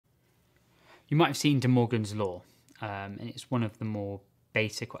You might have seen De Morgan's law, and it's one of the more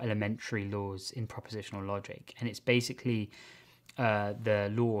basic or elementary laws in propositional logic. And it's basically the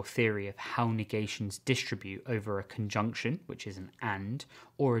law or theory of how negations distribute over a conjunction, which is an and,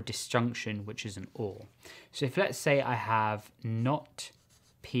 or a disjunction, which is an or. So if let's say I have not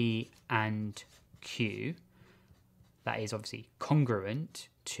P and Q, that is obviously congruent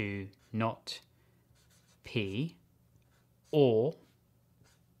to not P or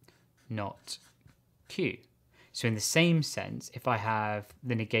not Q. So in the same sense, if I have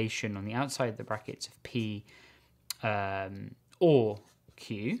the negation on the outside of the brackets of P or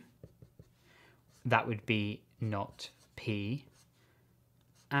Q, that would be not P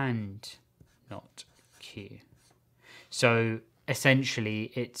and not Q. So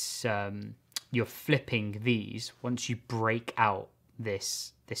essentially it's you're flipping these once you break out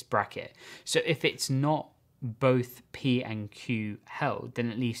this bracket. So if it's not both P and Q held, then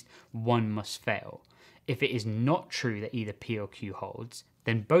at least one must fail. If it is not true that either P or Q holds,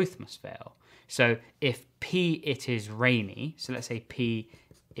 then both must fail. So if P, it is rainy, so let's say P,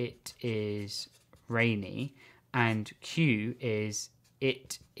 it is rainy, and Q is,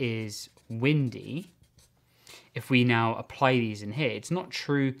 it is windy, if we now apply these in here, it's not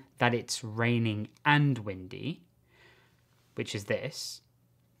true that it's raining and windy, which is this,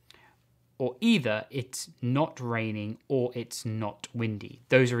 or either it's not raining or it's not windy.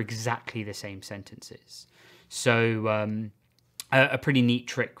 Those are exactly the same sentences. So a pretty neat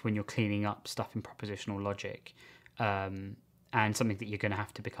trick when you're cleaning up stuff in propositional logic, and something that you're going to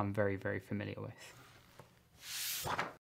have to become very, very familiar with.